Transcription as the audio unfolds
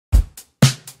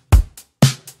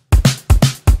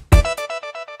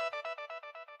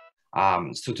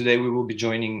So today we will be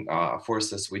joining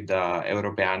forces with the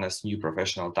Europeana's new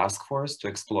professional task force to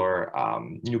explore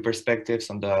new perspectives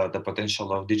on the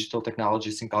potential of digital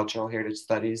technologies in cultural heritage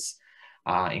studies,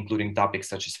 including topics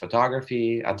such as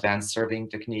photography, advanced surveying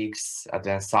techniques,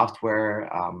 advanced software,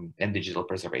 and digital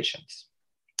preservations.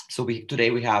 So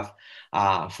today we have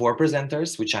 4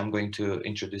 presenters, which I'm going to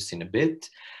introduce in a bit.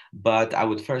 But I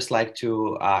would first like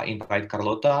to invite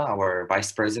Carlota, our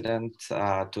Vice President,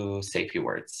 to say a few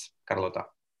words. Carlota.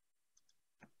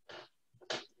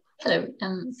 Hello,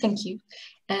 thank you.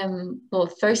 Well,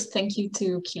 first, thank you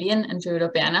to Kilian and to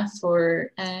Europeana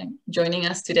for joining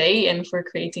us today and for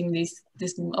creating this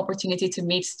opportunity to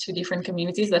meet 2 different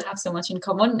communities that have so much in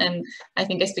common. And I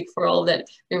think I speak for all that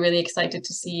we're really excited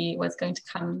to see what's going to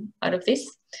come out of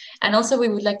this. And also, we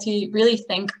would like to really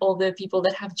thank all the people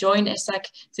that have joined ESACH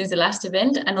since the last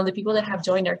event and all the people that have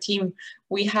joined our team.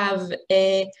 We have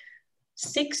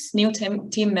 6 new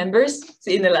team members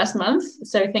in the last month.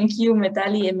 So thank you,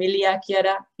 Metali, Emilia,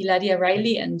 Chiara, Ilaria,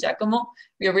 Riley, and Giacomo.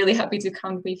 We are really happy to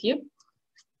count with you.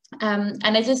 And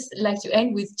I just like to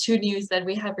end with 2 news that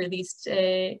we have released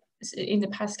in the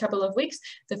past couple of weeks.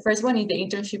 The first one is the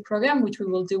internship program, which we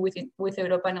will do with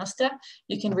Europa Nostra.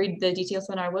 You can read the details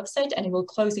on our website, and it will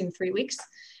close in 3 weeks.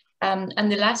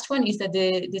 And the last one is that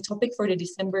the topic for the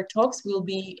December talks will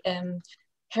be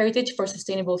Heritage for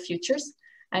Sustainable Futures.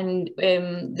 And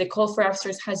the call for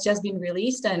abstracts has just been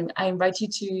released, and I invite you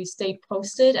to stay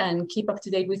posted and keep up to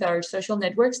date with our social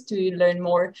networks to learn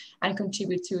more and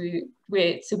contribute to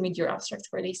submit your abstracts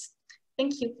for this.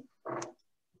 Thank you.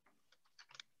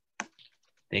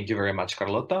 Thank you very much,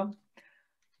 Carlota.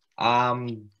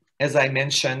 As I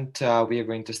mentioned, we are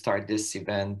going to start this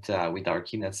event with our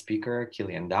keynote speaker,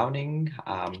 Kilian Downing.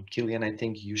 Kilian, I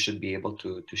think you should be able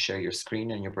to share your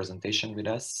screen and your presentation with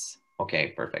us. Okay,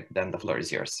 perfect. Then the floor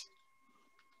is yours.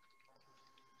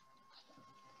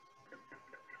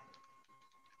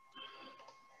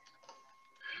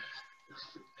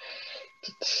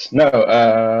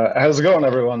 How's it going,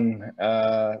 everyone?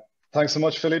 Thanks so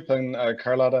much, Philippe and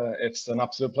Carlotta. It's an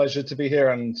absolute pleasure to be here.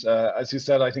 And as you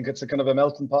said, I think it's a kind of a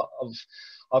melting pot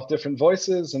of different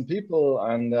voices and people.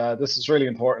 And this is really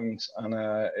important. And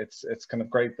it's kind of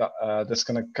great that this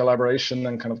kind of collaboration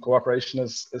and kind of cooperation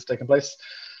is taking place.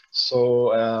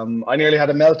 So I nearly had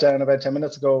a meltdown about 10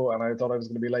 minutes ago, and I thought I was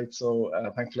going to be late. So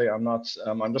thankfully, I'm not.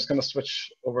 I'm just going to switch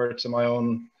over to my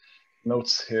own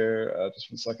notes here.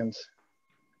 Just 1 second.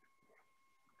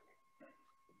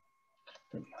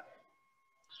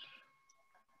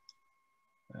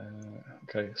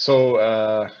 Okay, so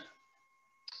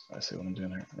I see what I'm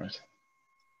doing here. Right.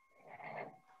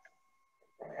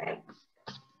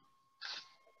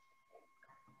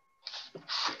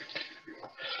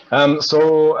 My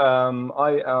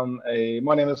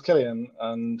name is Kilian,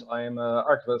 and I am an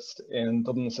archivist in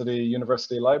Dublin City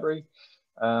University Library.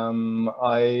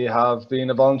 I have been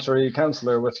a voluntary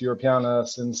counsellor with Europeana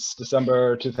since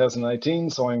December 2018,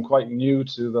 so I'm quite new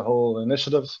to the whole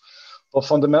initiative. But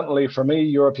fundamentally, for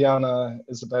me, Europeana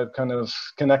is about kind of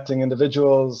connecting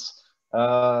individuals,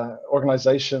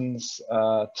 organizations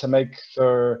to make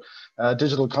their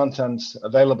digital content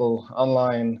available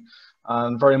online.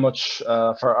 And very much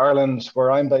for Ireland,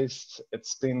 where I'm based,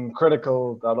 it's been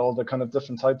critical that all the kind of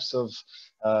different types of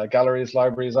galleries,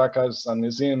 libraries, archives, and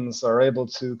museums are able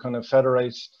to kind of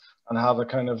federate and have a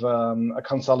kind of a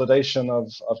consolidation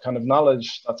of kind of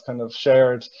knowledge that's kind of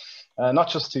shared, not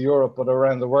just to Europe, but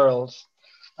around the world.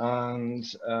 And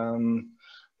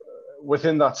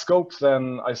within that scope,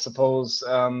 then I suppose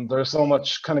there's so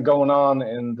much kind of going on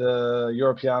in the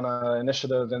Europeana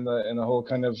initiative, in the whole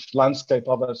kind of landscape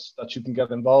of it that you can get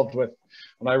involved with.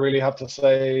 And I really have to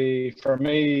say, for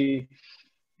me,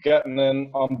 getting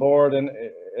on board, and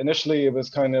initially it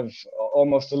was kind of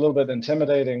almost a little bit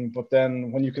intimidating, but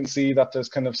then when you can see that there's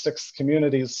kind of 6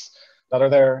 communities that are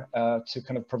there to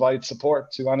kind of provide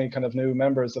support to any kind of new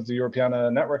members of the Europeana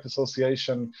Network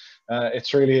Association.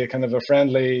 It's really a kind of a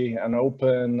friendly and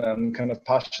open and kind of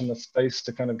passionate space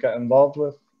to kind of get involved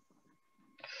with.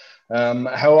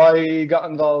 How I got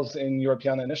involved in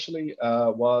Europeana initially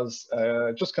was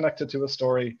just connected to a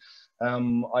story.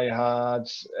 I had,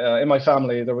 in my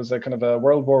family, there was a kind of a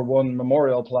World War I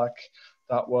memorial plaque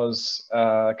that was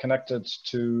connected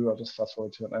to, I'll just fast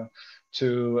forward to it now,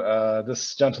 to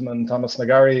this gentleman, Thomas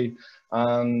Nagari.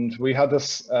 And we had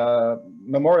this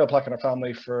memorial plaque in our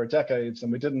family for decades,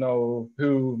 and we didn't know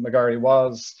who Nagari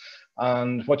was.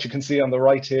 And what you can see on the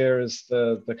right here is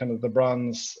the kind of the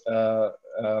bronze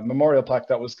memorial plaque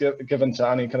that was given to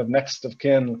any kind of next of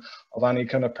kin of any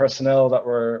kind of personnel that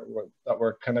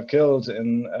were kind of killed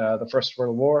in the First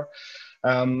World War.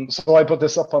 So I put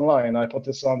this up online. I put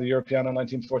this on the Europeana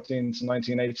 1914 to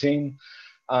 1918.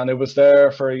 And it was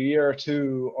there for a year or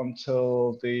two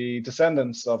until the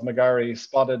descendants of McGarry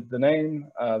spotted the name,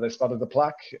 they spotted the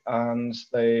plaque, and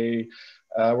they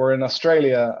were in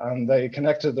Australia, and they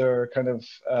connected their kind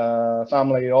of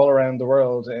family all around the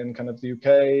world in kind of the UK,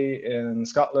 in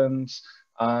Scotland,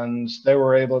 and they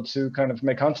were able to kind of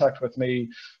make contact with me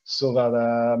so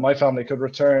that my family could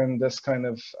return this kind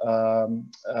of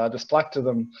this plaque to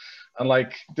them. And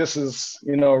like, this is,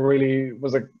 you know, really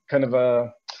was a kind of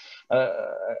a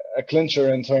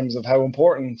clincher in terms of how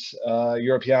important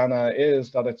Europeana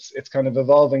is, that it's kind of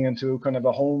evolving into kind of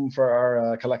a home for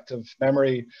our collective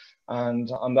memory. And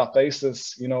on that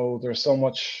basis, you know, there's so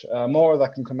much more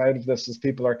that can come out of this as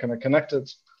people are kind of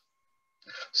connected.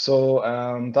 So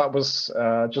that was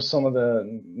just some of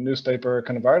the newspaper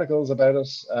kind of articles about it.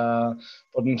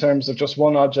 But in terms of just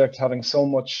one object having so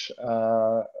much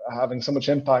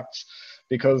impact,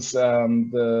 because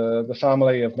the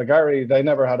family of McGarry, they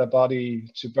never had a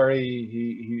body to bury.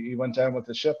 He went down with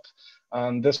the ship,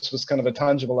 and this was kind of a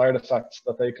tangible artifact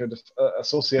that they could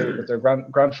associate with their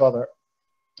grandfather.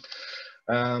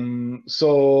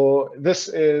 So this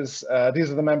is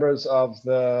these are the members of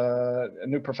the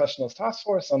New Professionals Task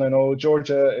Force, and I know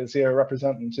Georgia is here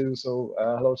representing too. So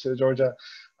hello to Georgia,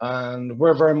 and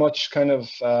we're very much kind of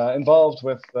involved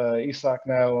with ESACH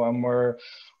now, and we're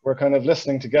kind of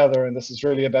listening together, and this is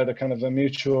really about a kind of a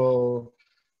mutual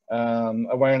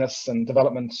awareness and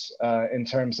development in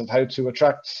terms of how to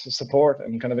attract support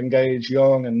and kind of engage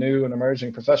young and new and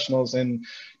emerging professionals in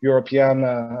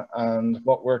Europeana. And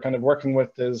what we're kind of working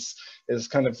with is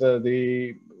kind of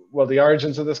the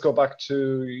origins of this go back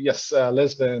to, yes,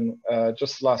 Lisbon,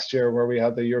 just last year, where we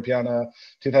had the Europeana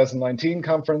 2019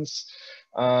 conference.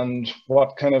 And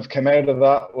what kind of came out of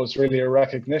that was really a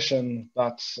recognition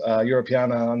that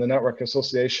Europeana and the Network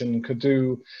Association could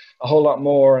do a whole lot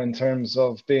more in terms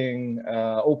of being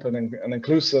open and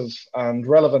inclusive and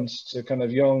relevant to kind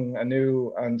of young and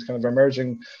new and kind of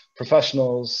emerging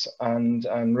professionals, and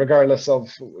regardless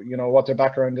of, you know, what their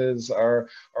background is or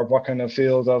what kind of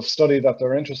field of study that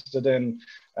they're interested in.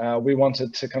 We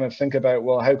wanted to kind of think about,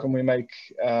 well, how can we make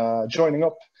joining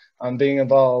up and being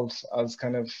involved as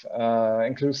kind of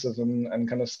inclusive and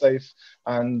kind of safe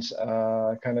and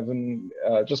kind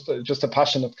of just a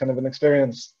passionate kind of an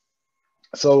experience.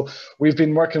 So we've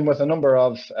been working with a number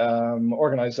of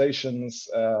organizations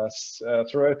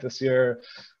throughout this year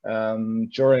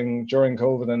during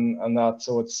COVID and that.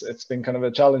 So it's been kind of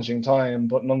a challenging time,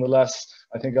 but nonetheless,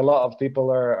 I think a lot of people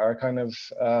are kind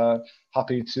of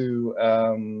happy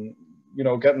to you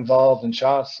know, get involved and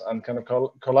chat and kind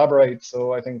of collaborate.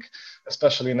 So I think,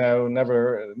 especially now,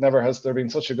 never has there been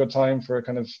such a good time for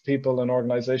kind of people and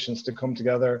organizations to come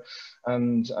together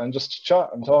and just chat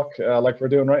and talk like we're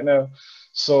doing right now.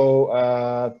 So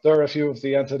there are a few of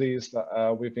the entities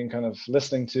that we've been kind of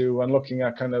listening to and looking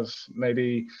at kind of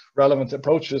maybe relevant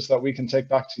approaches that we can take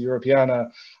back to Europeana.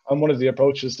 And one of the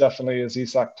approaches definitely is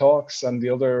ESACH Talks and the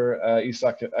other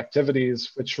ESACH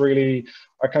activities, which really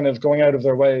are kind of going out of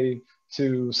their way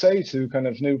to say to kind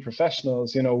of new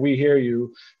professionals, you know, we hear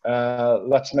you,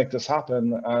 let's make this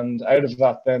happen. And out of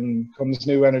that then comes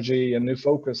new energy and new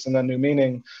focus and then new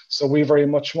meaning. So we very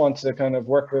much want to kind of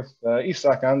work with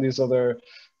ESACH and these other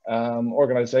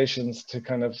organizations to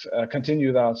kind of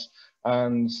continue that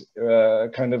and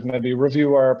kind of maybe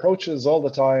review our approaches all the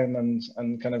time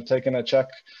and kind of taking a check,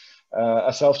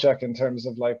 a self-check in terms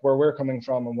of like where we're coming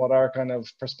from and what our kind of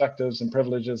perspectives and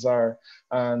privileges are.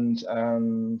 And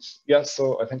yeah,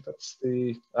 so I think that's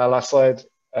the last slide.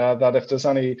 That if there's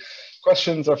any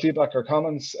questions or feedback or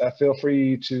comments, feel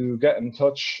free to get in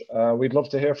touch. We'd love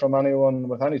to hear from anyone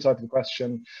with any type of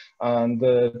question, and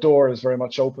the door is very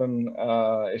much open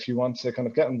if you want to kind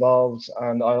of get involved.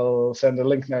 And I'll send a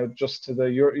link now just to the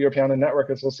Europeana Network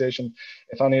Association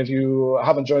if any of you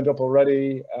haven't joined up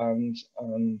already, and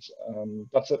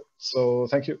that's it. So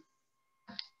thank you.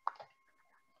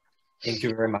 Thank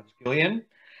you very much, Killian.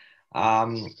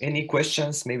 Any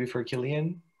questions maybe for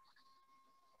Killian?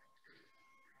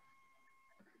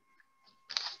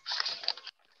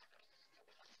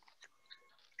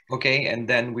 Okay, and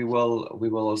then we will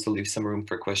also leave some room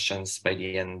for questions by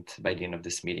the end of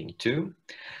this meeting too.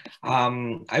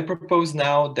 I propose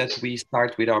now that we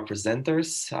start with our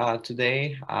presenters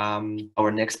today.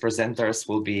 Our next presenters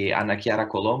will be Anna Chiara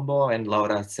Colombo and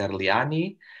Laura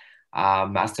Cerliani,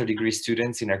 master degree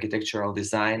students in architectural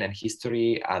design and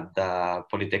history at the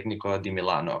Politecnico di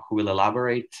Milano, who will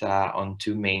elaborate on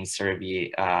two main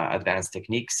survey advanced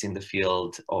techniques in the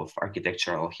field of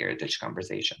architectural heritage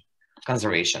conservation. I'm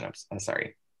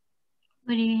sorry.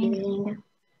 Good evening.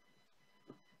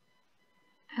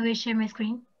 I will share my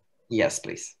screen. Yes,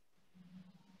 please.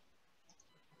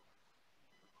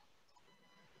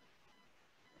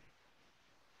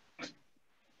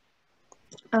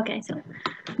 Okay, so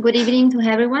good evening to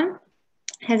everyone.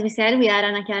 As we said, we are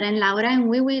Anna Chiara and Laura, and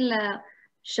we will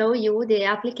show you the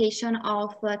application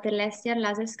of terrestrial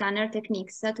laser scanner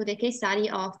techniques to the case study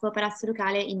of Palazzo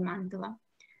Ducale in Mantova.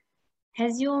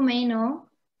 As you may know,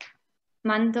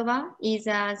 Mantova is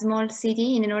a small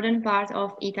city in the northern part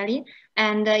of Italy,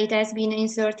 and it has been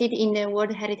inserted in the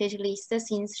World Heritage List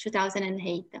since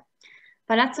 2008.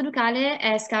 Palazzo Ducale,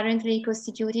 as currently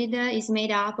constituted, is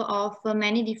made up of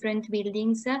many different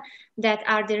buildings that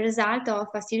are the result of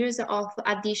a series of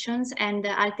additions and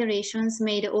alterations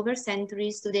made over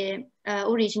centuries to the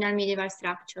original medieval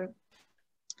structure.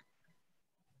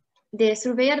 The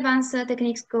Survey Advanced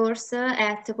Techniques course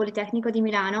at Politecnico di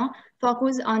Milano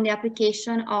focuses on the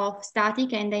application of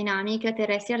static and dynamic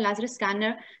terrestrial laser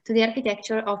scanner to the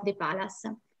architecture of the palace.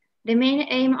 The main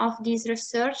aim of this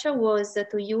research was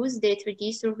to use the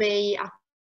 3D survey,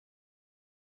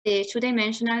 the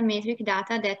two-dimensional metric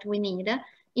data that we need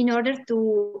in order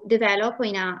to develop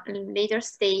in a later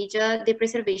stage the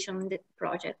preservation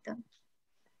project.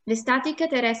 The static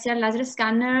terrestrial laser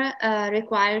scanner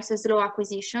requires slow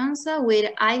acquisitions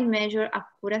with high measure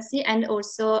accuracy and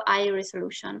also high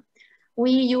resolution.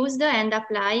 We used and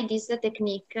applied this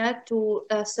technique to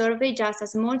survey just a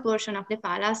small portion of the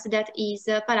palace that is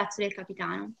Palazzo del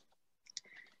Capitano.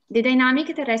 The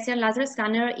dynamic terrestrial laser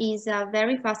scanner is a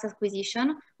very fast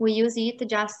acquisition. We use it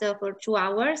just for 2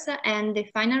 hours, and the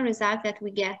final result that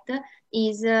we get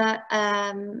is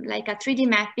like a 3D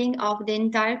mapping of the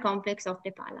entire complex of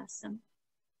the palace.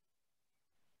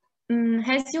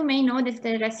 As you may know, the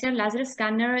terrestrial laser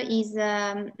scanner is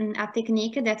a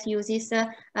technique that uses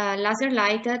laser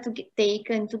light to take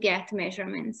and to get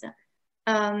measurements.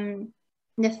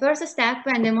 The first step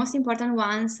and the most important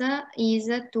ones is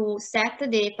to set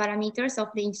the parameters of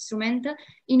the instrument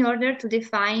in order to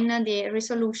define the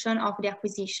resolution of the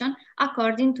acquisition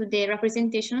according to the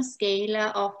representation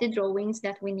scale of the drawings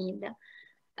that we need.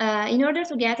 In order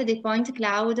to get the point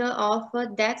cloud of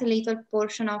that little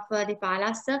portion of the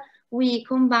palace, we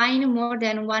combine more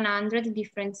than 100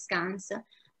 different scans.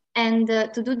 And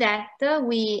to do that,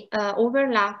 we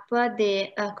overlap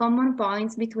the common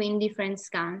points between different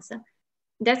scans.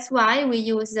 That's why we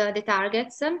use the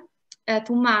targets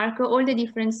to mark all the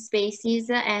different spaces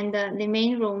and the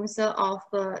main rooms of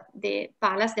the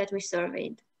palace that we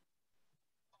surveyed.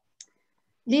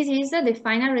 This is the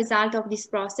final result of this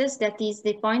process, that is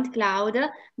the point cloud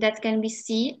that can be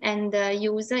seen and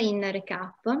used in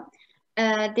recap.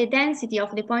 The density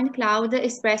of the point cloud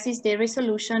expresses the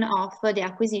resolution of the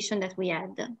acquisition that we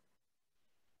had.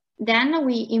 Then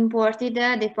we imported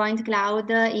the point cloud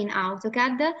in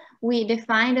AutoCAD. We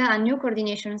defined a new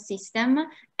coordination system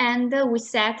and we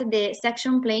set the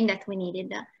section plane that we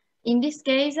needed. In this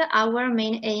case, our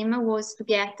main aim was to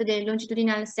get the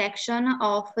longitudinal section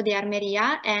of the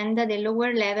Armeria and the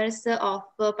lower levels of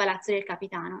Palazzo del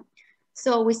Capitano.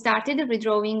 So we started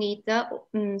redrawing it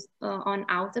on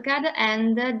AutoCAD,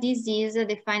 and this is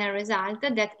the final result,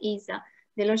 that is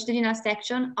the longitudinal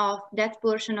section of that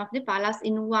portion of the palace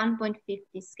in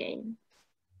 1.50 scale.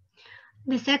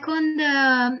 The second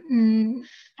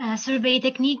survey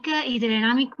technique is the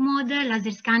dynamic mode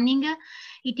laser scanning.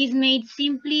 It is made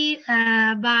simply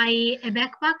by a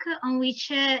backpack on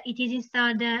which it is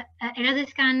installed, a laser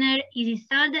scanner is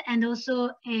installed, and also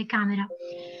a camera.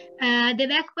 The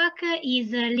backpack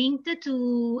is linked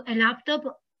to a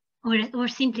laptop or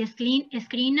simply a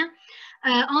screen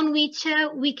on which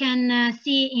we can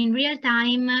see in real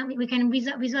time, we can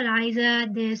visualize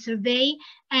the survey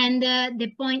and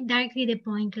directly the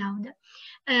point cloud.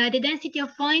 The density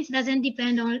of points doesn't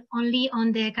depend only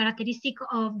on the characteristic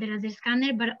of the laser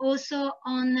scanner, but also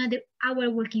on our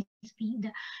working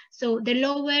speed. So the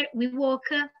lower we walk,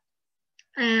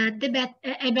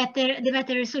 the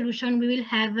better resolution we will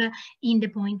have in the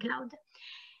point cloud.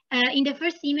 In the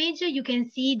first image, you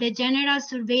can see the general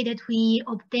survey that we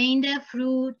obtained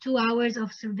through 2 hours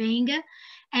of surveying,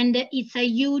 and it's a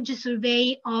huge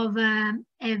survey of a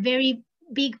very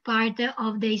big part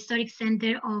of the historic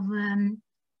center of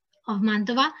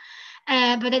Mantova.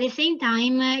 But at the same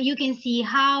time, you can see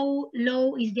how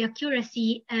low is the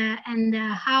accuracy and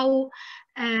how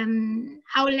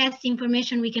less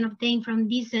information we can obtain from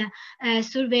this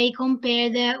survey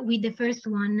compared with the first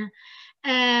one.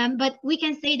 But we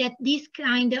can say that this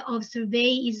kind of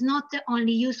survey is not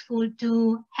only useful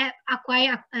to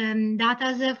acquire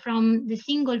data from the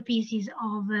single pieces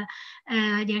of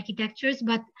the architectures,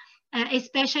 but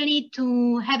especially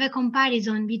to have a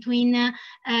comparison between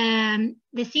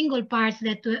the single parts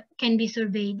that can be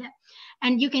surveyed.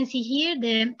 And you can see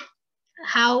here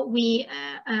how we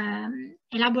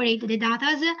elaborate the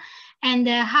data and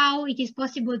how it is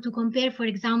possible to compare, for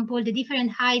example, the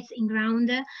different heights in ground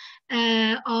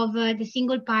of the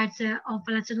single parts of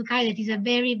Palazzo Ducale. That is a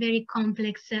very, very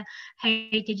complex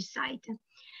heritage site.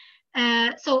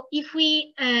 So if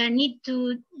we need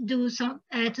to do some,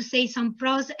 to say some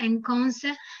pros and cons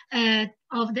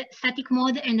of the static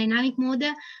mode and dynamic mode,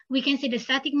 we can say the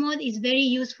static mode is very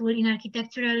useful in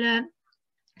architectural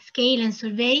scale and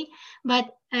survey,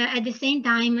 but at the same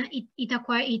time, it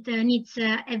needs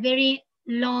a very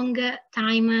long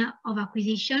time of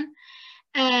acquisition.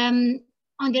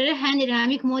 On the other hand, the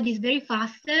dynamic mode is very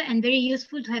fast and very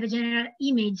useful to have a general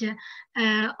image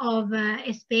of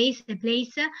a space, a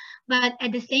place, but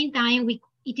at the same time, we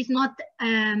cannot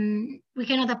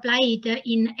apply it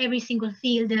in every single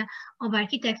field of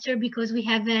architecture because we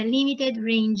have a limited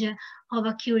range of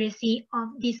accuracy of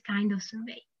this kind of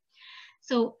survey.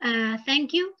 So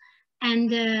thank you.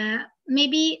 And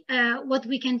maybe what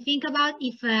we can think about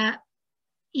is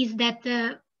that,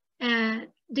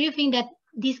 do you think that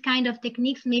these kind of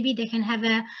techniques, maybe they can have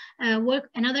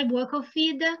another work of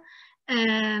field,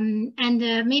 and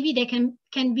maybe they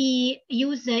can be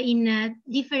used in a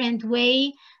different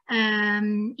way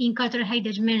in cultural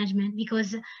heritage management,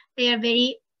 because they are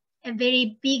very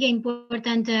big,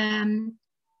 important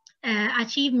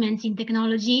achievements in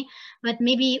technology, but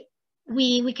maybe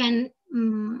we can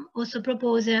also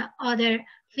propose other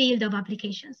field of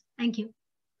applications. Thank you.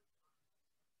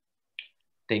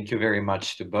 Thank you very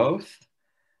much to both.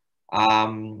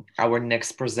 Our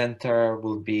next presenter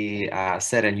will be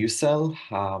Seren Yücel,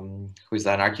 who is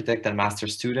an architect and master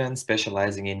student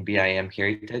specializing in BIM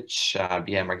heritage,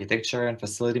 BIM architecture and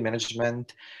facility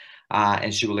management.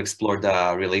 And she will explore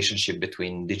the relationship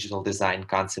between digital design,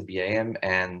 concept BIM,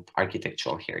 and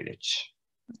architectural heritage.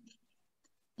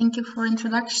 Thank you for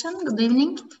introduction. Good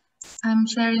evening. I'm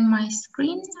sharing my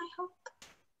screen, I hope.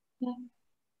 Yeah.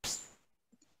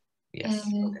 Yes.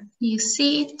 Okay. You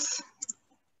see it?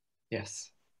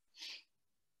 Yes.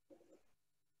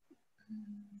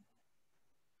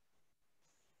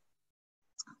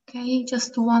 Okay,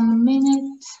 just 1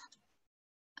 minute.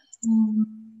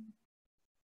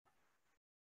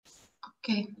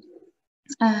 Okay.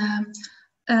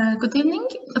 Good evening.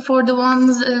 For the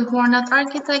ones who are not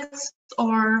architects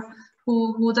or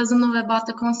who doesn't know about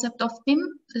the concept of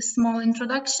BIM, a small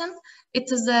introduction.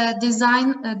 It is a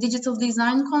digital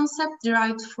design concept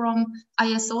derived from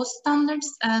ISO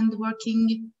standards and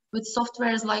working with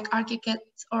softwares like ArchiCAD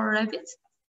or Revit.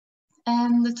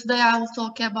 And today I will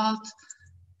talk about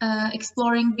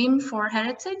exploring BIM for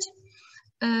heritage.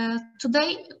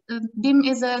 Today, BIM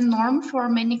is a norm for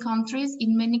many countries,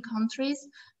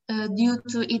 due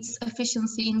to its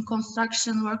efficiency in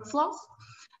construction workflows.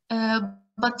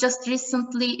 But just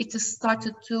recently, it has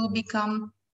started to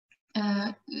become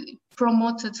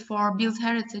promoted for built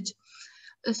heritage.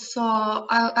 So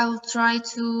I'll try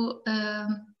to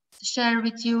share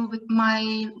with you with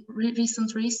my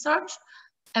recent research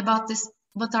about this.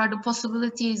 What are the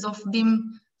possibilities of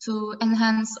BIM to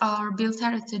enhance our built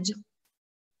heritage?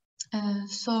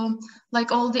 So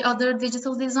like all the other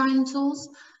digital design tools,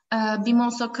 BIM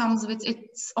also comes with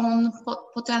its own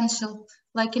potential.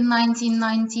 Like in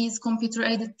 1990s,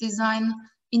 computer-aided design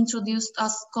introduced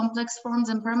us complex forms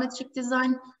and parametric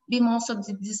design. BIM also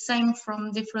did the same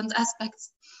from different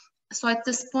aspects. So at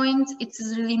this point, it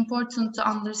is really important to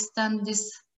understand these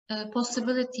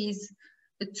possibilities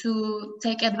to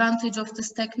take advantage of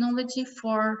this technology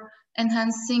for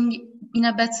enhancing in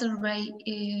a better way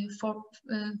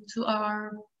to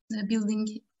our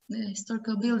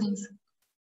historical buildings.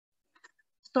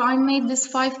 So I made these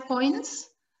 5 points,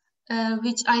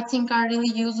 which I think are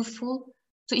really useful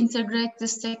to integrate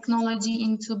this technology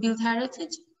into built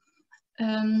heritage.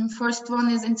 First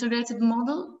one is integrated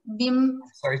model, BIM.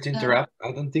 Sorry to interrupt.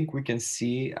 I don't think we can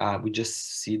see, we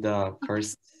just see the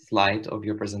first slide of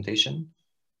your presentation.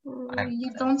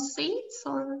 You don't see it,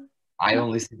 or? I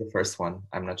only see the first one.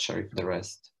 I'm not sure if the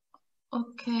rest.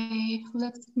 Okay,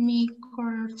 let me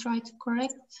try to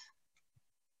correct.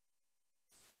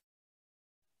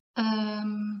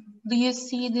 Do you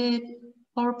see the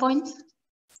PowerPoint?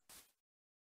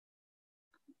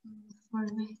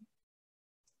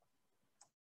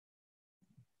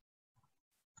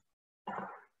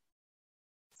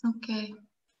 Okay.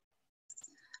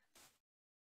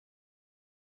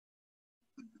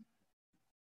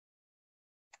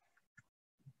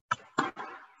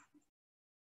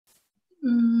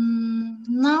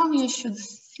 Now you should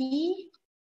see.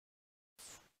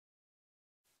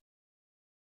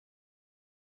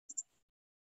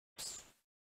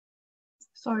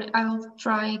 Sorry, I will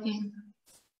try again.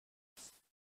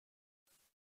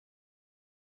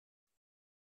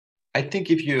 I think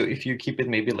if you keep it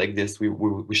maybe like this,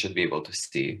 we should be able to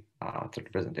see through the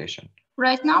presentation.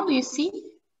 Right now, do you see?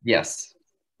 Yes.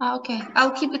 Okay,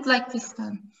 I'll keep it like this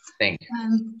then. Thank you.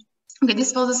 Okay,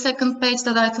 this was the second page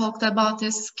that I talked about,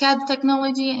 is CAD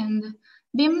technology and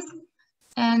BIM.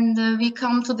 And we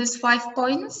come to these 5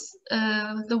 points.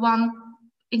 The one,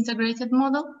 integrated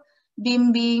model.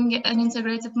 BIM being an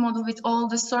integrated model with all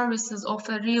the services of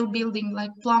a real building,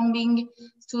 like plumbing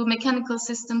to mechanical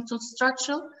system to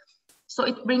structural. So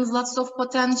it brings lots of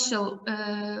potential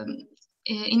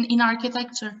in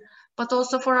architecture, but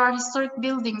also for our historic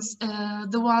buildings,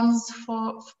 the ones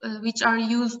which are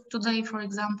used today, for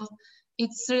example.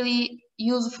 It's really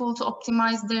useful to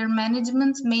optimize their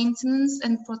management, maintenance,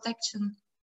 and protection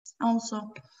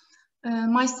also.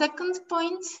 My second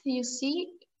point, you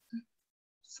see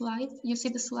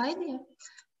the slide? Yeah.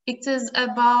 It is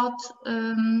about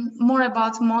more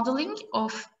about modeling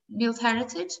of built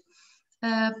heritage.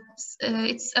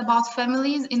 It's about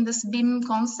families in this BIM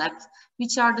concept,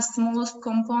 which are the smallest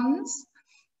components.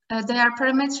 They are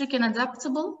parametric and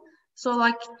adaptable. So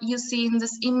like you see in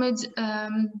this image,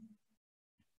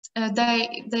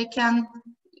 they can,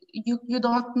 you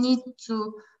don't need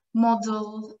to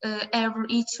model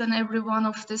each and every one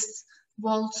of these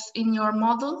walls in your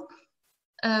model,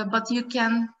 but you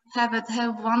can have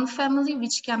one family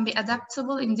which can be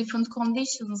adaptable in different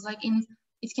conditions, like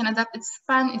it can adapt its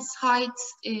span, its height,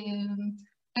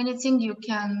 anything you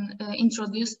can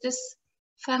introduce this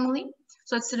family.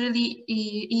 So it's a really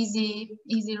easy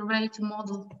way to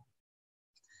model.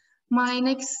 My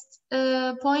next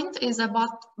point is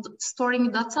about storing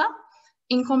data.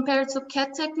 In compared to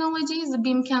CAD technologies,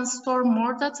 BIM can store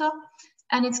more data,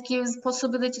 and it gives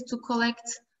possibility to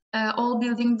collect all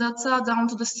building data down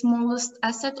to the smallest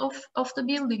asset of the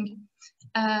building.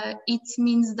 It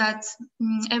means that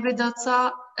every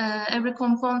data, every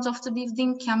component of the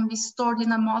building can be stored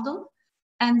in a model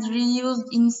and reused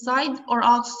inside or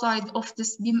outside of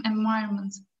this BIM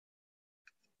environment.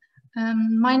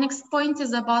 My next point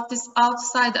is about this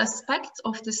outside aspect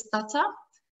of this data,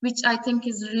 which I think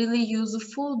is really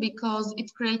useful because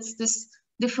it creates this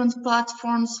different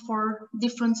platforms for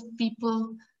different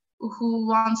people who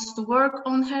wants to work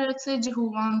on heritage, who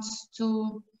wants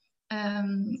to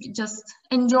just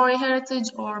enjoy heritage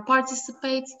or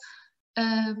participate.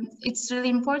 It's really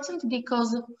important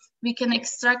because we can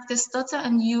extract this data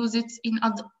and use it in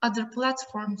other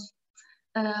platforms.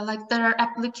 Like there are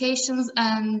applications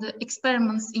and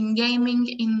experiments in gaming,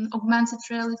 in augmented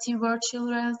reality, virtual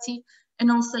reality, and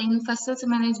also in facility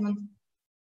management.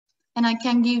 And I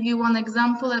can give you one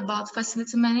example about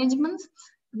facility management,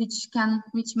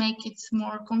 which make it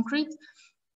more concrete.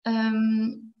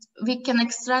 We can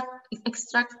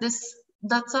extract this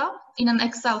data in an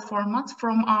Excel format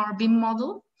from our BIM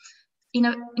model, in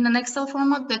an Excel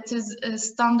format that is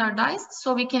standardized,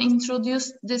 so we can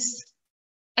introduce this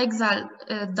Excel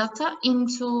data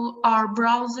into our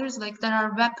browsers. Like there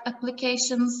are web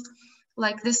applications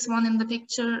like this one in the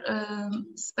picture,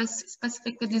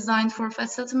 specifically designed for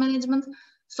facility management.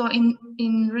 So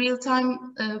in real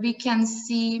time, we can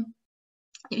see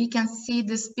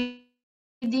this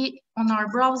PD on our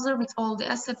browser with all the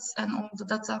assets and all the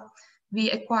data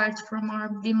we acquired from our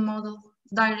BIM model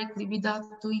directly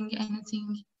without doing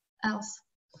anything else.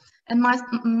 And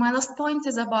my last point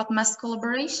is about mass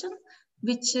collaboration,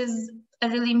 which is a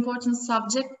really important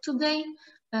subject today,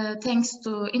 thanks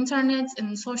to internet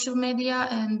and social media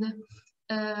and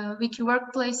wiki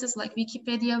workplaces like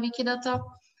Wikipedia, Wikidata.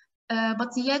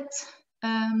 But yet,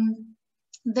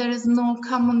 there is no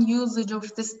common usage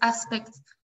of this aspect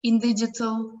in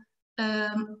digital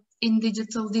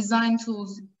design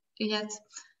tools yet.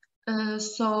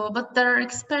 But there are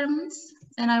experiments,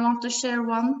 and I want to share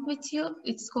one with you.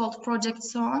 It's called Project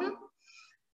SON.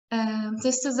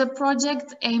 This is a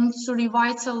project aimed to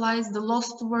revitalize the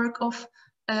lost work of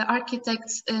architect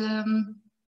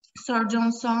Sir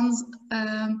John Soane's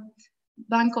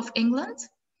Bank of England.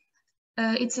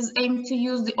 It is aimed to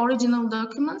use the original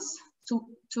documents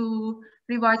to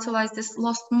revitalize this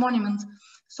lost monument.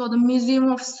 So the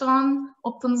Museum of Soane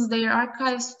opens their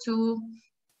archives to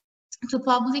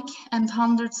public, and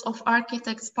hundreds of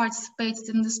architects participated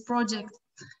in this project.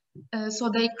 So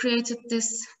they created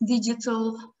this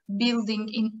digital building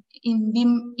in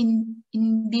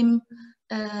BIM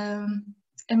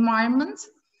environment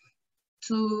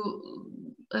to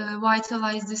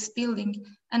vitalize this building.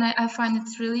 And I find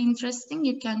it really interesting.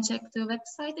 You can check the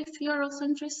website if you're also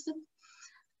interested.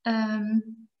 And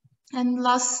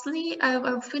lastly, I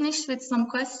will finish with some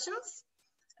questions.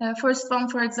 First one,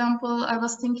 for example, I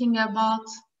was thinking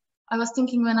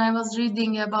when I was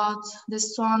reading about the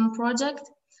SWAN project,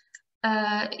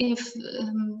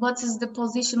 what is the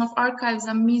position of archives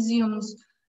and museums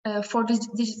for the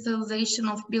digitalization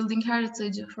of building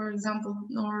heritage, for example,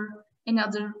 or any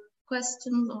other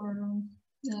questions or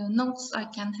notes I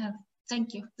can have.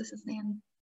 Thank you. This is the end.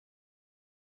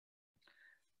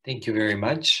 Thank you very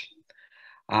much.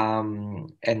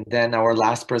 And then our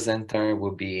last presenter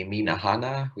will be Mina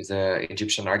Hanna, who's an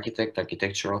Egyptian architect,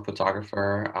 architectural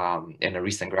photographer, and a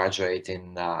recent graduate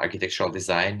in architectural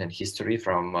design and history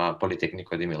from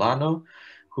Politecnico di Milano,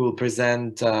 who will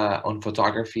present on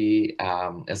photography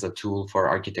as a tool for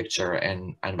architecture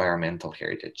and environmental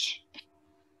heritage.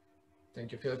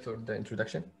 Thank you, Phil, for the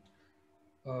introduction.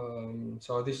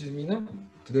 So this is Mina.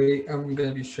 Today I'm going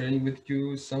to be sharing with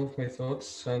you some of my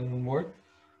thoughts and work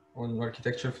on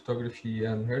architecture, photography,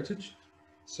 and heritage.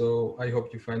 So I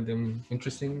hope you find them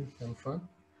interesting and fun.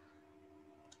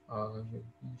 I'll be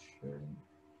sharing.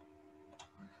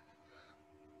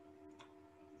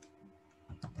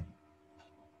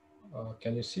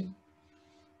 Can you see?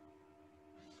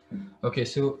 Okay,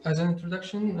 so as an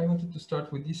introduction, I wanted to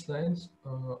start with these lines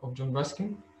of John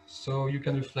Ruskin, so you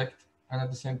can reflect and at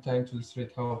the same time to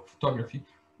illustrate how photography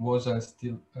was and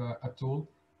still a tool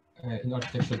in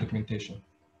architectural documentation.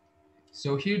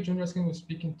 So here, John Ruskin was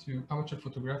speaking to amateur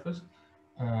photographers,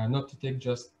 not to take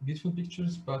just beautiful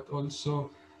pictures, but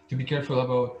also to be careful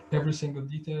about every single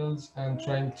details and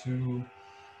trying to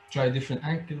try different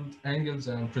angles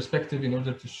and perspective in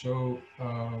order to show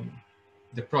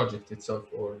the project itself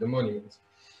or the monument.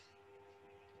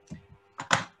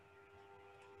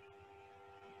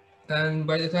 And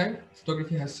by the time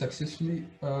photography has successfully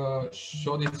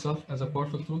showed itself as a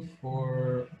powerful tool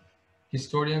for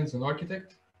historians and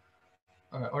architects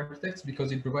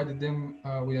because it provided them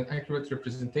with an accurate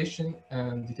representation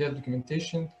and detailed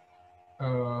documentation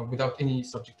without any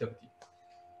subjectivity.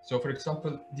 So for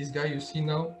example, this guy you see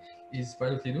now is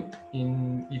Violet Leduc.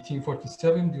 In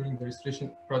 1847, during the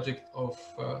restoration project of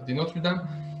the Notre Dame,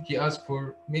 he asked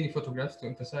for many photographs to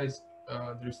emphasize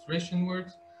the restoration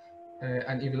works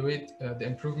and evaluate the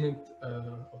improvement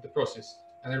of the process.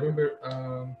 And I remember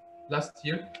last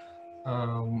year,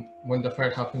 when the fire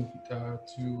happened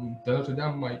to the Notre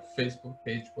Dame, my Facebook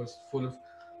page was full of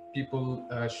people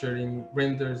sharing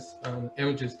renders and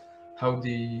images, how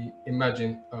they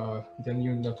imagine the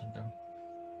new Notre Dame.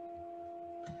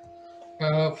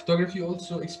 Photography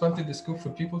also expanded the scope for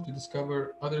people to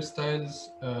discover other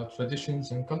styles,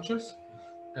 traditions, and cultures,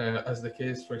 as the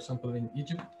case, for example, in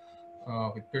Egypt,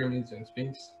 with pyramids and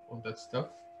sphinx, all that stuff.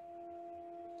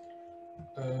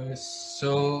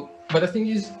 But the thing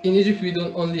is, in Egypt, we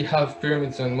don't only have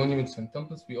pyramids and monuments and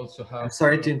temples, we also have... I'm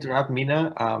sorry to interrupt,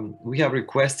 Mina. We have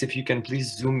requests if you can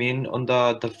please zoom in on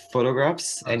the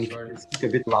photographs and if you can speak a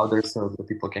bit louder so the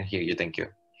people can hear you. Thank you.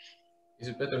 Is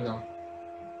it better now?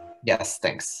 Yes,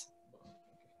 thanks.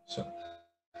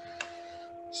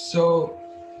 So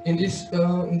in this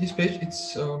page,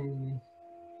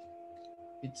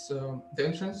 it's the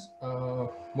entrance,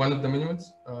 one of the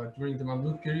monuments. During the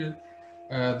Mamluk period,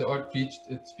 the art reached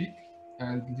its peak,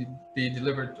 and they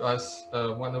delivered to us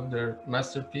one of their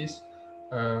masterpieces,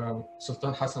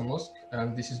 Sultan Hassan Mosque,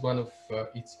 and this is one of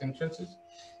its entrances.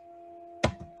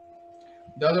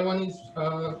 The other one is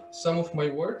some of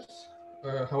my works,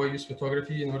 how I use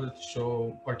photography in order to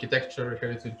show architecture,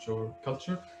 heritage, or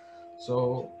culture.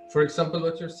 So, for example,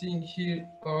 what you're seeing here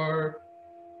are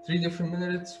 3 different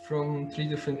minarets from 3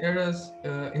 different eras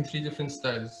in 3 different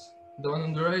styles. The one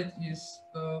on the right is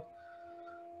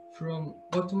from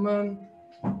Ottoman,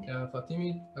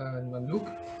 Fatimid, and Mamluk.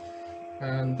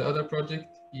 And the other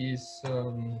project is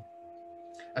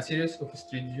a series of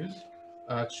street views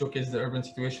to showcase the urban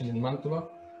situation in Mantua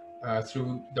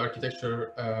through the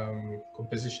architecture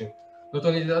composition. Not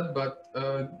only that, but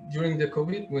during the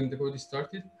COVID, when the COVID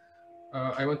started,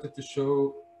 I wanted to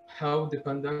show how the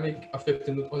pandemic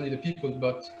affected not only the people,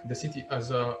 but the city as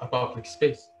a public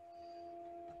space.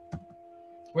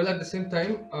 Well, at the same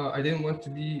time, I didn't want to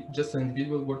be just an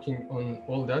individual working on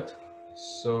all that.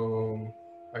 So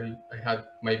I had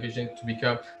my vision to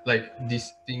become like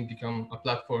this thing become a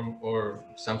platform or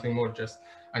something more just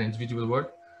an individual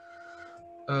work.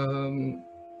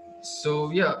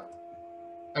 So yeah,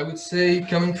 I would say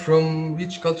coming from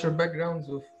rich cultural backgrounds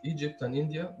of Egypt and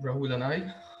India, Rahul and I,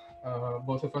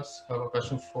 both of us have a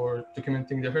passion for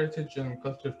documenting the heritage and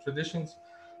cultural traditions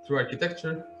through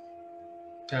architecture.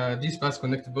 These paths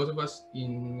connected both of us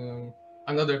in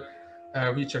another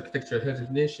rich architectural heritage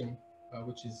nation,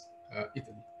 which is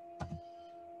Italy.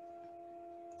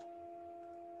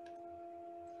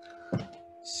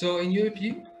 So in Europe,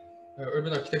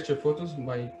 urban architecture photos,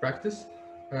 my practice,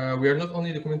 we are not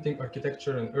only documenting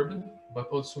architecture and urban, but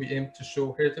also we aim to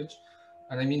show heritage.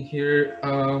 And I mean here,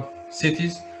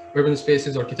 cities, urban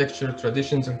spaces, architecture,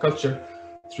 traditions, and culture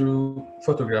through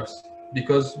photographs.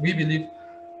 Because we believe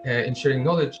in sharing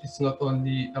knowledge, it's not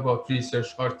only about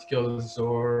research articles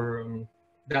or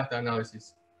data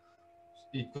analysis.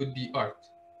 It could be art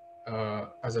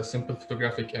as a simple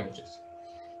photographic images.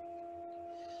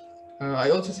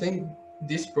 I also think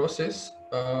this process,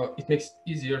 it makes it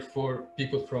easier for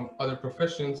people from other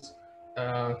professions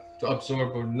to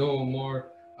absorb or know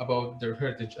more about their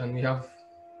heritage. And we have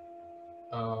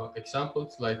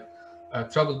examples like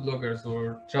travel bloggers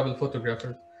or travel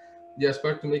photographers. They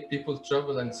aspire to make people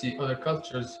travel and see other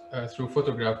cultures through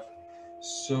photograph.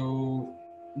 So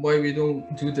why we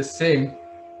don't do the same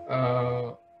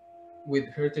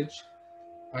with heritage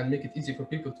and make it easy for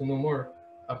people to know more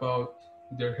about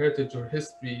their heritage or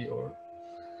history or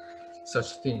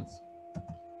such things.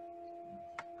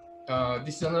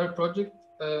 This is another project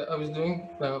I was doing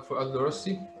for Aldo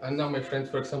Rossi, and now my friends,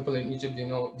 for example, in Egypt, they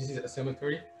know this is a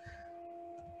cemetery.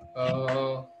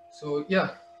 So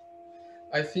yeah,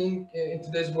 I think in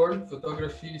today's world,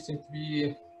 photography seems to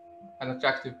be an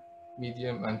attractive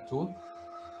medium and tool.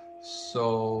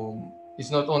 So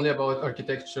it's not only about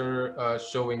architecture,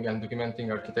 showing and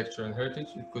documenting architecture and heritage.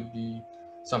 It could be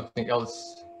something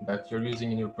else that you're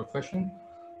using in your profession.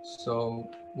 So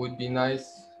would be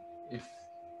nice if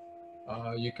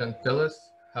you can tell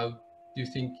us how do you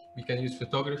think we can use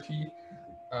photography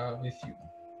with you.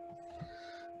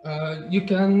 You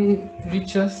can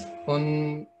reach us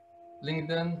on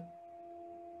LinkedIn,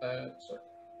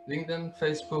 LinkedIn,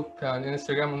 Facebook, and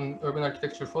Instagram on Urban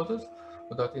Architecture Photos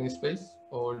without any space,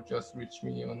 or just reach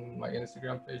me on my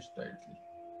Instagram page directly.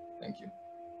 Thank you.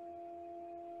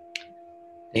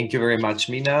 Thank you very much,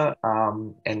 Mina,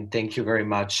 and thank you very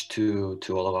much to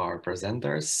all of our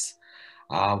presenters.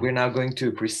 We're now going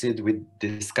to proceed with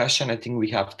discussion. I think we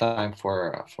have time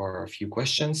for a few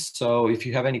questions. So if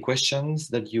you have any questions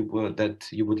that you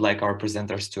would like our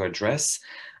presenters to address,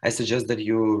 I suggest that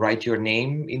you write your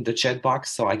name in the chat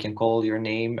box so I can call your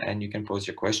name and you can pose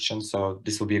your question. So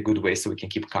this will be a good way so we can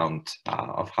keep count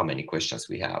of how many questions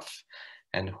we have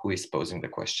and who is posing the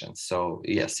questions. So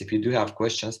yes, if you do have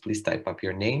questions, please type up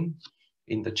your name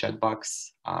in the chat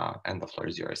box and the floor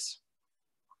is yours.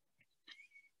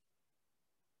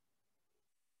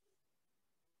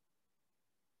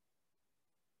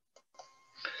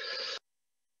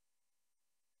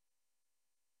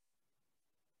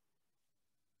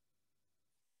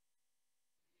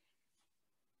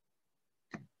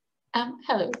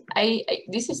 Hello.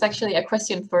 This is actually a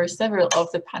question for several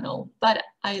of the panel, but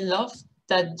I love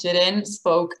that Jeren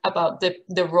spoke about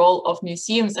the role of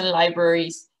museums and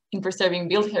libraries in preserving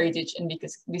built heritage, and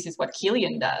because this is what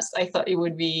Kilian does, I thought it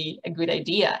would be a good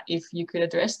idea if you could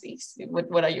address this.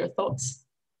 What are your thoughts?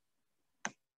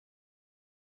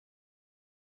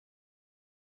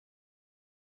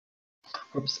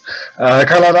 Oops.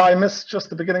 Carlotta, I missed just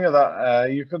the beginning of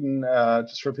that. You couldn't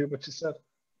just repeat what you said?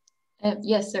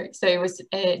 Yes, sir. So it was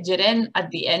Jeren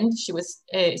at the end. She was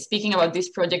speaking about this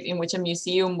project in which a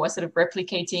museum was sort of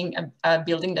replicating a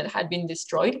building that had been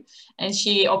destroyed. And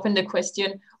she opened the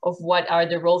question of what are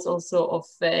the roles also of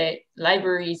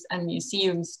libraries and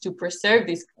museums to preserve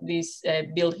this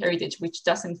built heritage, which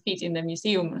doesn't fit in the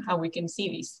museum, and how we can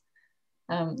see this.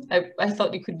 I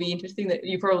thought it could be interesting that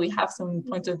you probably have some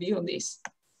point of view on this.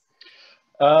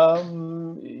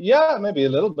 Yeah, maybe a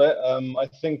little bit. I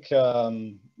think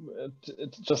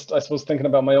it's just, I suppose, thinking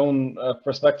about my own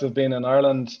perspective being in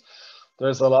Ireland,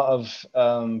 there's a lot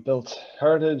of built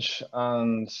heritage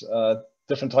and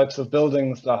different types of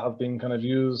buildings that have been kind of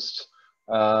used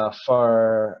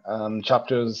for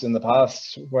chapters in the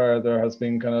past where there has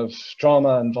been kind of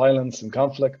trauma and violence and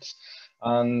conflict.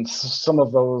 And some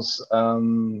of those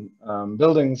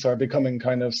buildings are becoming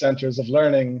kind of centers of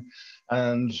learning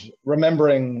and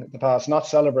remembering the past, not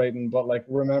celebrating, but like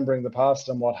remembering the past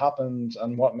and what happened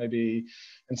and what maybe,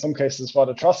 in some cases, what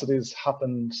atrocities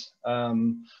happened.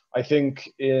 I think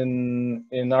in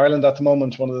Ireland at the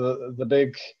moment, one of the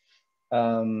big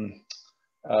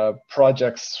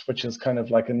projects, which is kind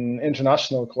of like an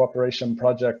international cooperation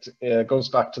project, goes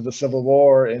back to the Civil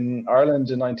War in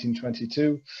Ireland in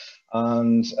 1922.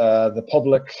 And the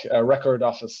Public Record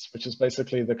Office, which is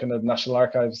basically the kind of National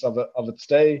Archives of its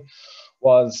day,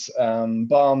 was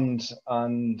bombed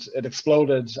and it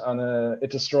exploded, and it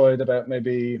destroyed about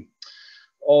maybe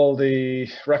all the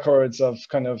records of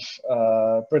kind of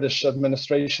British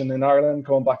administration in Ireland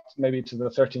going back maybe to the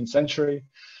 13th century.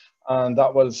 And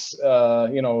that was,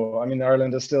 you know, I mean,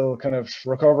 Ireland is still kind of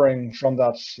recovering from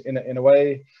that in a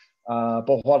way.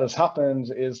 But what has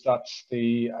happened is that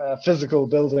the physical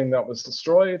building that was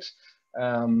destroyed,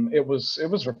 it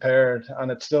was repaired,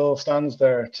 and it still stands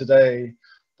there today.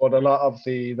 But a lot of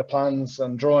the plans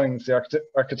and drawings, the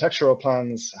architectural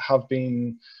plans, have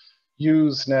been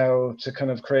used now to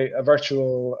kind of create a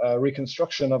virtual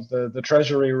reconstruction of the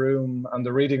treasury room and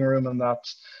the reading room and that,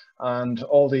 and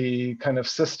all the kind of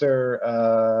sister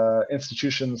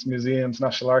institutions, museums,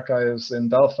 National Archives in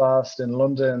Belfast, in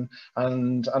London,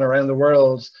 and around the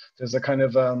world. There's a kind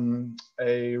of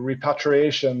a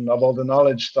repatriation of all the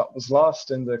knowledge that was lost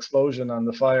in the explosion and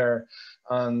the fire.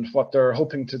 And what they're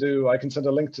hoping to do, I can send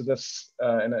a link to this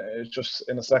just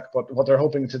in a sec, but what they're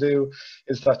hoping to do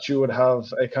is that you would have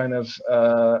a kind of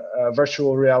a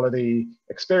virtual reality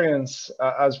experience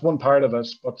as one part of it,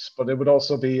 but it would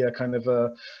also be a kind of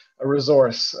a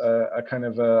resource, a kind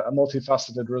of a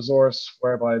multifaceted resource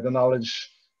whereby the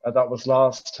knowledge that was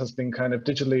lost has been kind of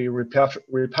digitally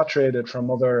repatriated from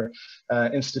other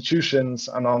institutions,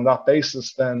 and on that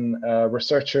basis then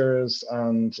researchers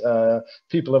and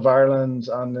people of Ireland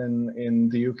and in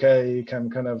the UK can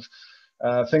kind of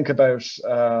think about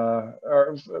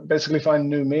or basically find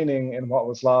new meaning in what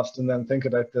was lost, and then think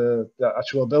about the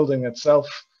actual building itself,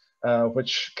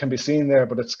 which can be seen there,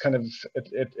 but it's kind of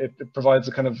it provides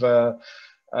a kind of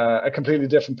a completely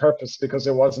different purpose because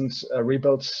it wasn't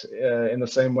rebuilt in the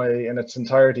same way in its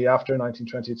entirety after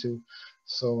 1922.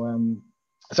 So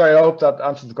sorry, I hope that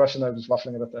answers the question. I was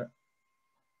waffling a bit there.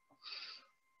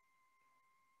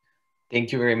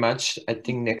 Thank you very much. I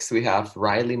think next we have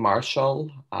Riley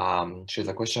Marshall. She has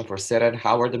a question for Seren.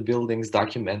 How are the buildings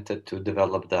documented to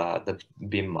develop the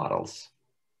BIM models?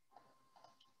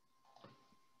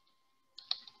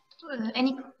 With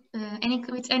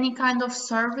any kind of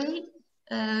survey,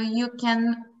 you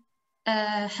can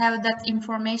have that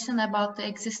information about the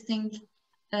existing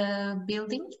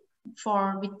building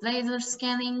with laser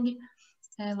scanning,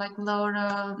 like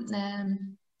Laura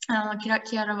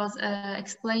Chiara was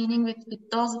explaining with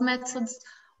those methods,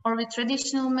 or with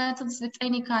traditional methods. With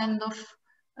any kind of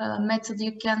method,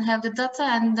 you can have the data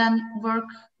and then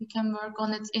you can work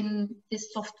on it in these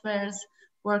softwares,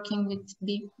 working with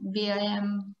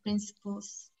BIM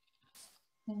principles.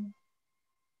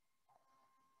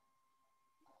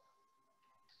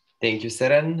 Thank you,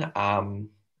 Seren.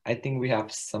 I think we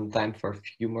have some time for a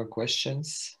few more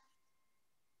questions.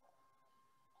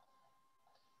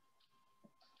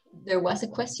 There was a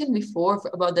question before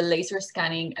about the laser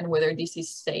scanning and whether this is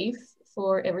safe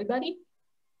for everybody,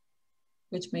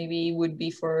 which maybe would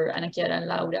be for Ana Chiara and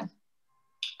Laura.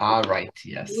 Right,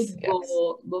 yes.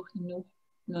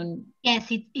 Yes,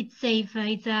 it's safe.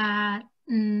 It's a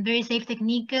very safe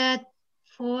technique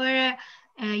for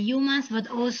humans, but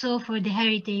also for the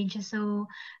heritage. So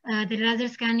the laser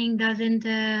scanning doesn't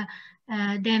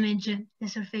damage the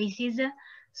surfaces.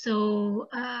 So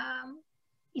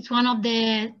it's one of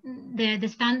the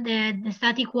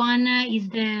static one is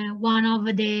the one of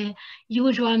the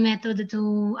usual method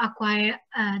to acquire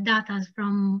data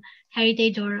from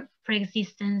heritage or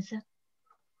pre-existence.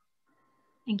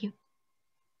 Thank you.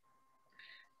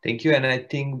 Thank you. And I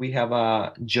think we have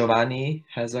Giovanni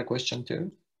has a question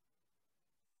too.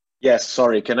 Yes,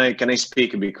 sorry. Can I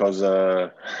speak because I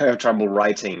have trouble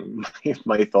writing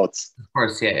my thoughts? Of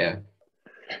course, yeah.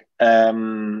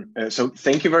 So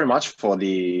thank you very much for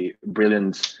the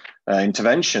brilliant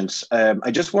interventions. I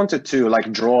just wanted to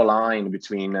draw a line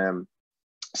between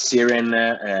Seren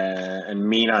and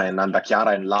Mina and Ana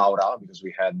Chiara and Laura, because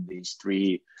we had these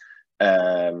three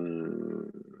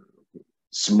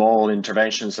small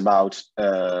interventions about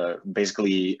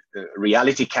basically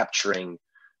reality capturing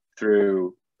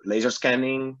through laser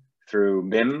scanning, through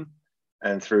BIM,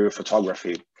 and through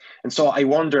photography. And so I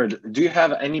wondered, do you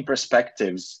have any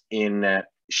perspectives in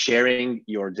sharing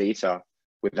your data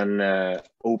with an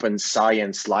open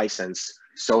science license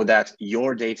so that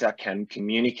your data can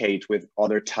communicate with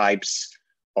other types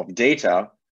of data,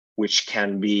 which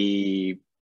can be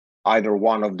either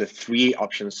one of the three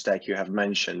options that you have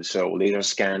mentioned, so laser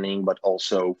scanning, but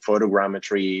also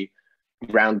photogrammetry,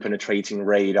 ground penetrating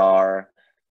radar,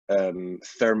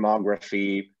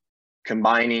 thermography,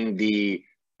 combining the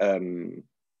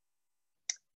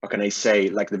how can I say,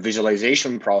 the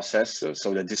visualization process,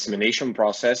 so the dissemination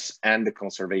process and the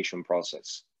conservation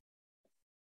process.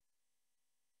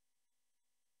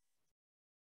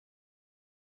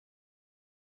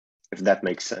 If that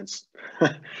makes sense.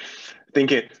 I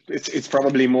think it's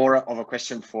probably more of a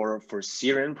question for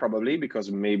Seren, probably,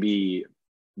 because maybe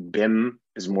BIM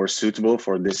is more suitable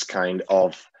for this kind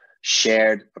of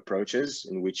shared approaches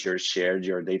in which you're shared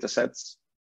your data sets.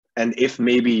 And if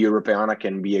maybe Europeana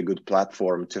can be a good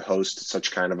platform to host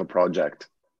such kind of a project.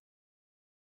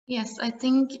 Yes, I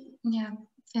think, yeah,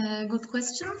 good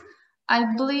question.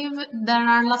 I believe there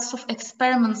are lots of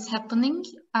experiments happening.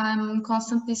 I'm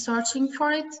constantly searching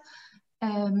for it,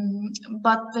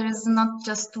 but there is not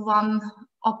just one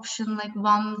option, like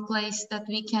one place that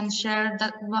we can share,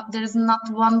 that there is not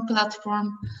one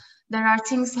platform. There are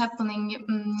things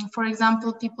happening. For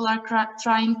example, people are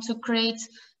trying to create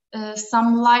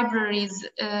some libraries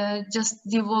just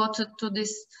devoted to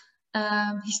this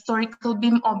historical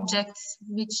BIM objects,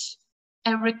 which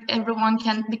everyone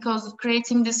can, because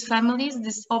creating these families,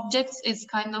 these objects is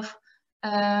kind of,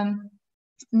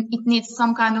 it needs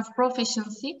some kind of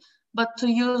proficiency, but to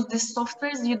use these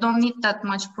softwares, you don't need that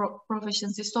much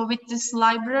proficiency. So with these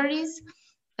libraries,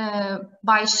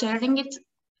 by sharing it,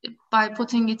 by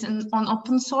putting it on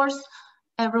open source,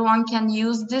 everyone can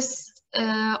use this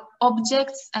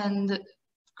objects, and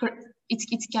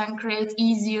it can create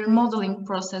easier modeling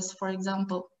process, for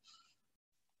example.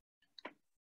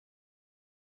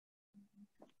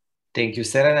 Thank you,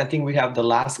 Seren. I think we have the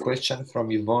last question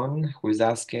from Yvonne, who is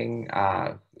asking,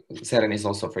 Seren is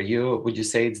also for you. Would you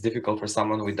say it's difficult for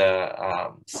someone with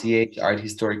a CH art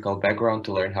historical background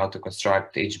to learn how to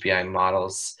construct HBI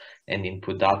models and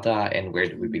input data, and where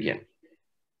do we begin?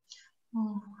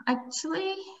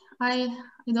 Actually, I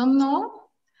don't know,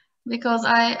 because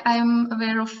I'm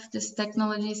aware of this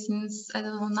technology since, I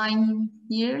don't know, 9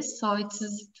 years. So it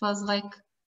was like,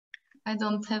 I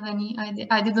don't have any idea.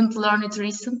 I didn't learn it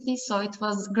recently, so it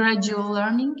was gradual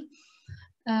learning.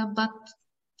 But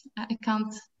I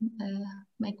can't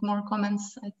make more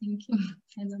comments, I think.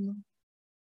 I don't know.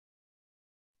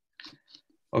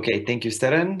 Okay, thank you,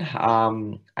 Seren.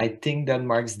 I think that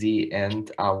marks the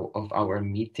end of our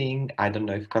meeting. I don't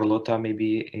know if Carlota,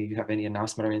 maybe you have any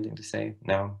announcement or anything to say?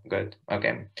 No? Good.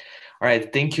 Okay. All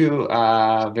right. Thank you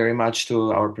very much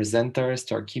to our presenters,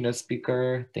 to our keynote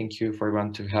speaker. Thank you for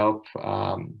everyone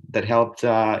that helped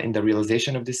in the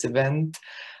realization of this event.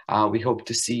 We hope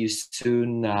to see you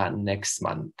soon next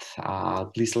month.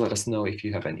 Please let us know if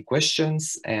you have any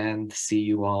questions, and see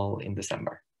you all in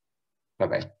December.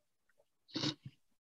 Bye-bye.